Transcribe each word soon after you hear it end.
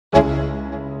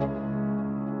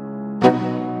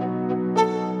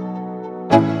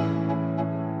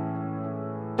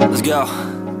Let's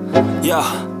go. Yo,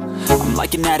 I'm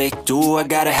like an addict, do I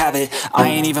gotta have it. I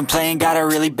ain't even playing, got a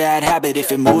really bad habit.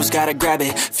 If it moves, gotta grab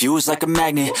it, fuse like a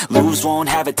magnet. Lose, won't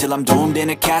have it till I'm doomed in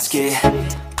a casket.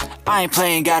 I ain't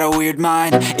playing, got a weird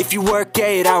mind. If you work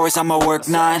 8 hours, I'ma work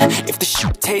 9. If the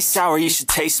shoot tastes sour, you should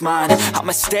taste mine.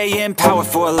 I'ma stay in power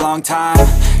for a long time.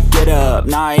 Get up,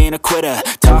 nah, I ain't a quitter.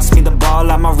 Toss me the ball,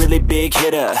 I'm a really big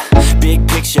hitter. Big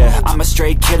picture, I'm a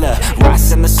straight killer.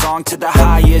 Rising the song to the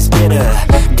highest bidder.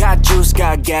 Got juice,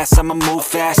 got gas, I'ma move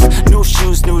fast. New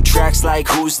shoes, new tracks, like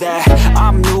who's that?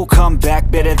 I'm new, come back,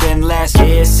 better than last.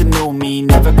 Yeah, it's a new me,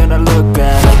 never gonna look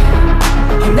back.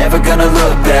 I'm never gonna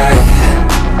look back.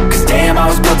 Cause damn, I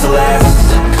was built to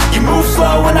last. You move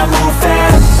slow and I move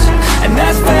fast, and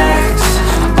that's facts.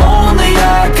 Only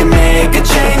I can make a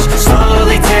change.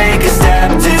 Slowly take a step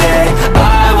today.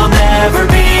 I will never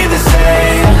be the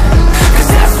same, cause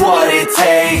that's what it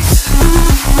takes.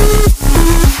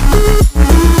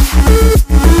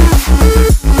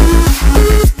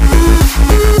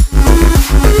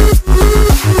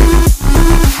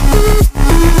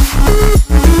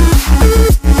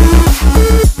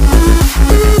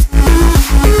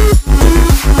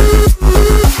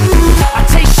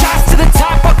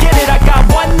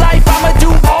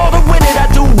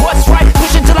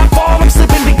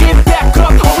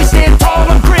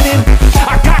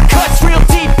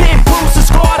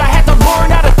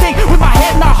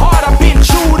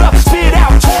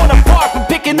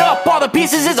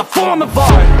 Pieces is a form of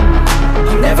art.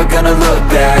 I'm never gonna look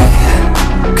back.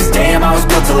 Cause damn, I was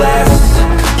built to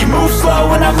last. You move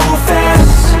slow and I move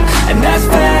fast, and that's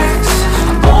facts.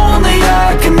 Only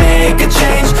I can make a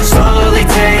change. Slowly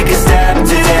take a step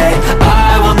today.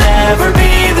 I will never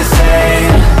be the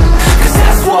same, cause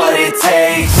that's what it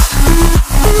takes.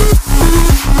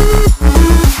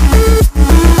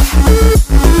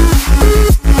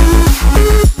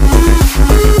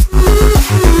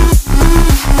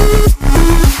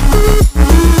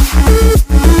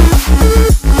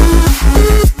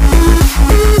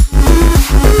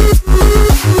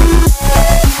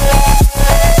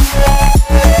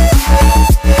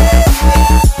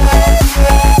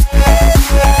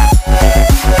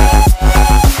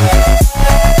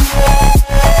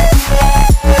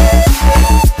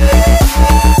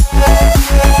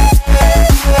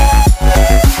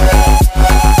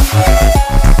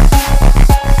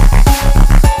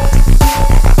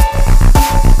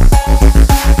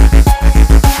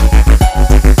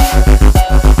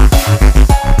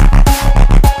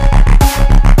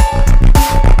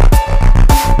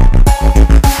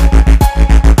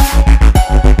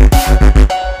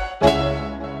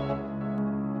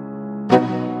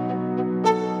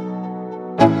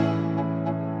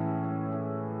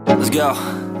 Let's go.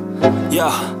 Yo,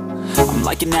 I'm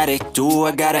like an addict, do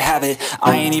I gotta have it.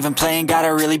 I ain't even playing, got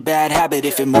a really bad habit.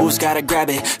 If it moves, gotta grab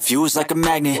it, fuse like a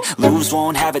magnet. Lose,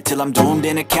 won't have it till I'm doomed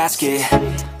in a casket.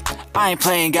 I ain't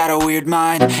playing, got a weird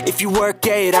mind. If you work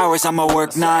 8 hours, I'ma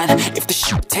work 9. If the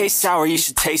shoot tastes sour, you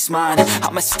should taste mine.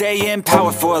 I'ma stay in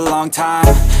power for a long time.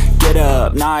 Get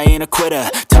up, nah, I ain't a quitter.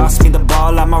 Toss me the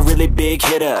ball, I'm a really big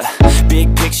hitter.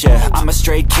 Big picture, I'm a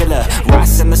straight killer.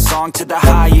 Rising the song to the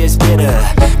highest bidder.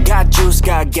 Got juice,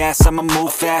 got gas, I'ma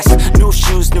move fast. New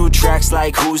shoes, new tracks,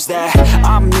 like who's that?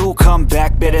 I'm new, come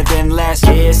back, better than last.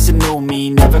 Yeah, it's a new me,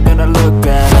 never gonna look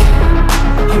back.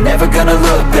 I'm never gonna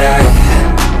look back.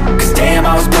 Cause damn,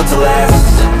 I was built to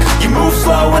last. You move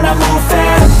slow and I move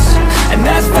fast, and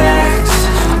that's facts.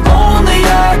 Only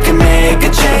I can make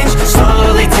a change.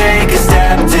 Slowly take a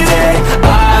step today.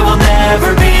 I will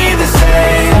never be the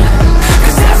same,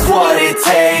 cause that's what it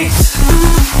takes.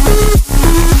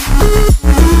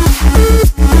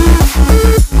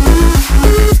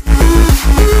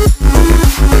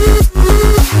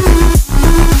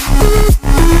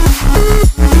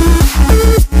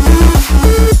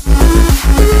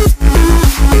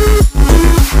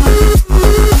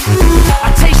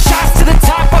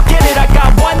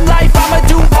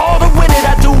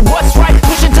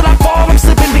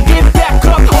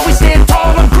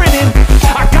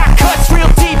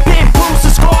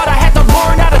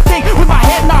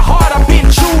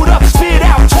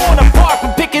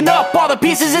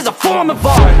 Pieces is a form of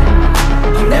art.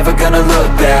 I'm never gonna look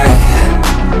back.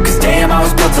 Cause damn, I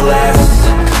was built to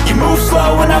last. You move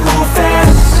slow and I move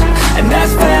fast, and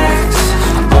that's facts.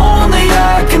 Only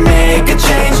I can make a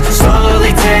change.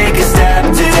 Slowly take a step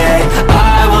today.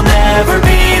 I will never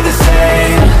be the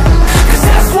same, cause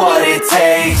that's what it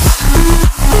takes.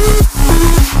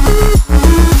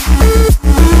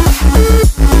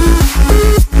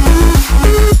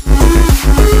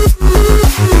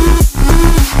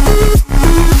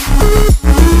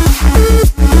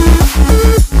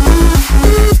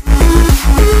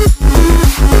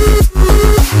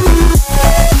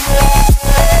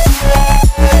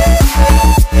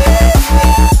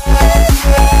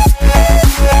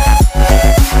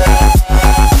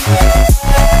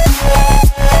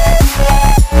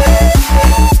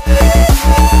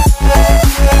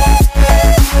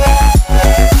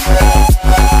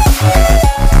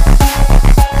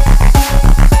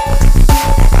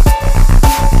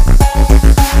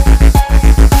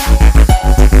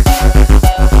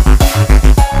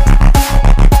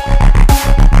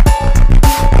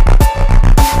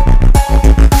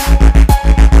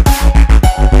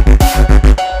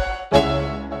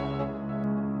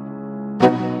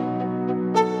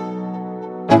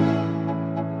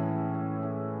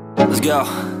 go.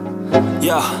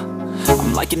 Yeah.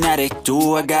 I'm like an addict,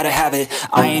 do I gotta have it.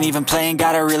 I ain't even playing,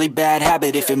 got a really bad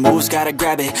habit. If it moves, gotta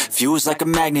grab it, fuse like a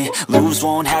magnet. Lose,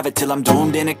 won't have it till I'm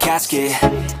doomed in a casket.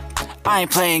 I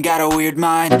ain't playing, got a weird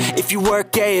mind. If you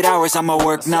work 8 hours, I'ma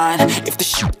work 9. If the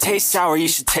shoot tastes sour, you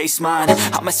should taste mine.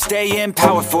 I'ma stay in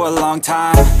power for a long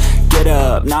time. Get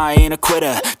up, nah, I ain't a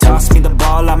quitter. Toss me the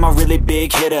ball, I'm a really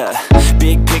big hitter.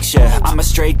 Big picture, I'm a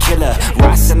straight killer.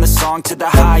 Rising the song to the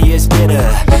highest bidder.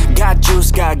 Got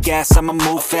juice, got gas, I'ma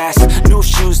move fast. New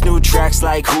shoes, new tracks,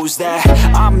 like who's that?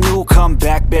 I'm new, come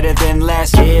back, better than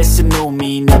last. Yeah, it's a new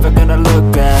me, never gonna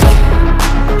look back.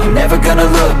 I'm never gonna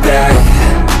look back.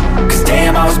 Cause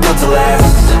damn, I was built to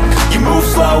last. You move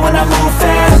slow and I move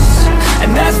fast,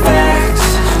 and that's facts.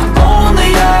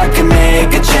 Only I can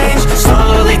make a change.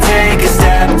 Slowly take a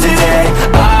step today.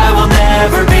 I will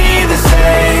never be the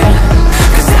same.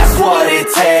 Cause that's what it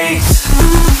takes.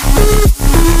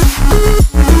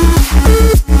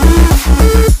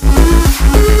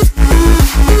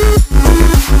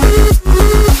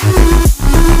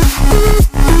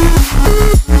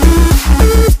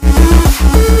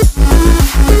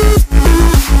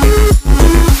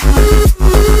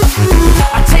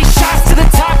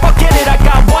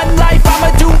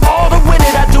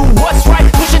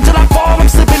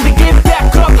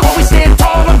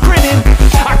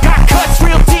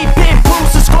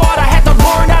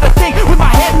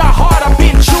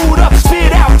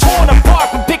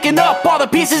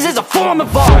 Pieces is a form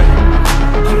of art.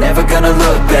 I'm never gonna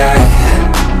look back.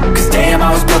 Cause damn,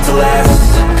 I was built to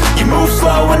last. You move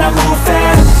slow and I move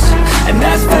fast, and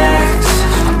that's facts.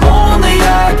 Only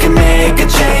I can make a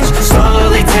change.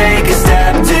 Slowly take a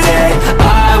step today.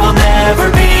 I will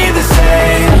never be the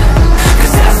same.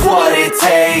 Cause that's what it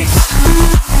takes.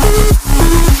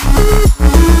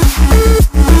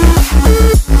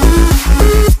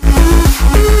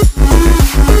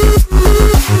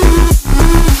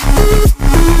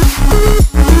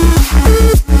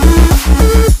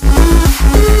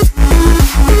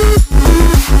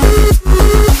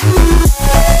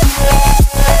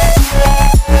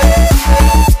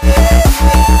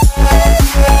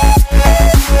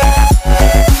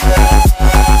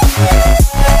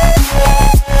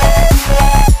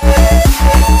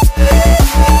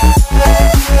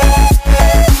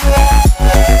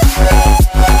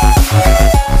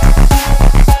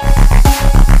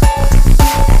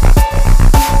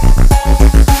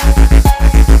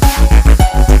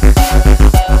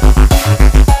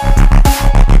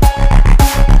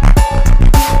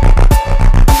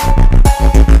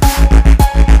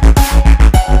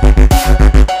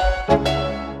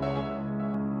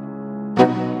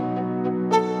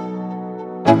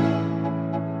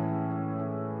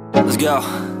 Let's go.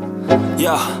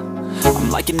 Yeah. I'm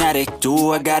like an addict,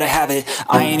 do I gotta have it.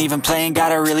 I ain't even playing,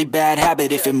 got a really bad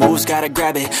habit. If it moves, gotta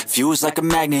grab it, fuse like a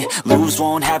magnet. Lose,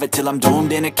 won't have it till I'm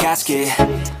doomed in a casket.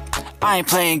 I ain't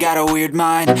playing, got a weird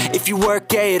mind. If you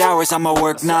work 8 hours, I'ma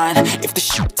work 9. If the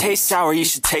shoot tastes sour, you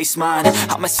should taste mine.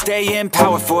 I'ma stay in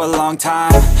power for a long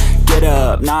time. Get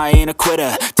up, nah, I ain't a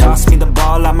quitter. Toss me the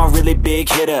ball, I'm a really big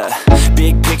hitter.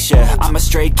 Big picture, I'm a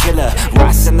straight killer.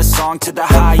 Rising the song to the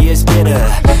highest bidder.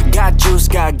 Got juice,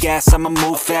 got gas, I'ma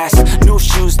move fast. New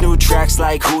shoes, new tracks,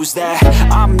 like who's that?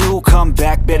 I'm new, come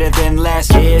back, better than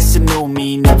last. Yeah, it's a new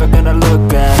me, never gonna look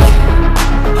back.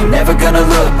 I'm never gonna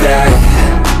look back.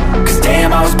 Cause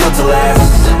damn, I was built to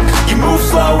last. You move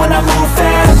slow and I move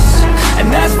fast, and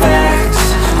that's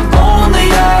facts. Only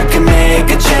I can make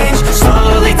a change.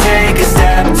 Slowly take a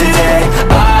step today.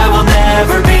 I will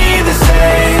never be the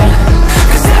same.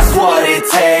 Cause that's what it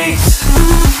takes.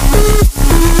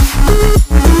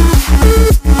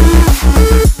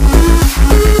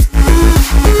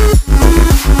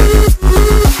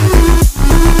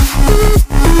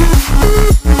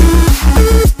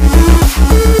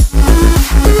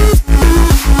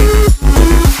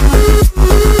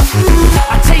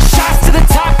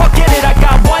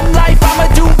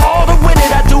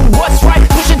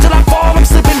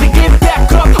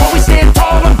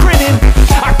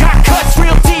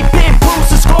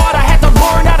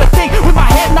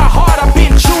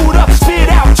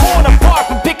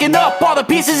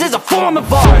 Pieces is a form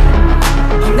of art.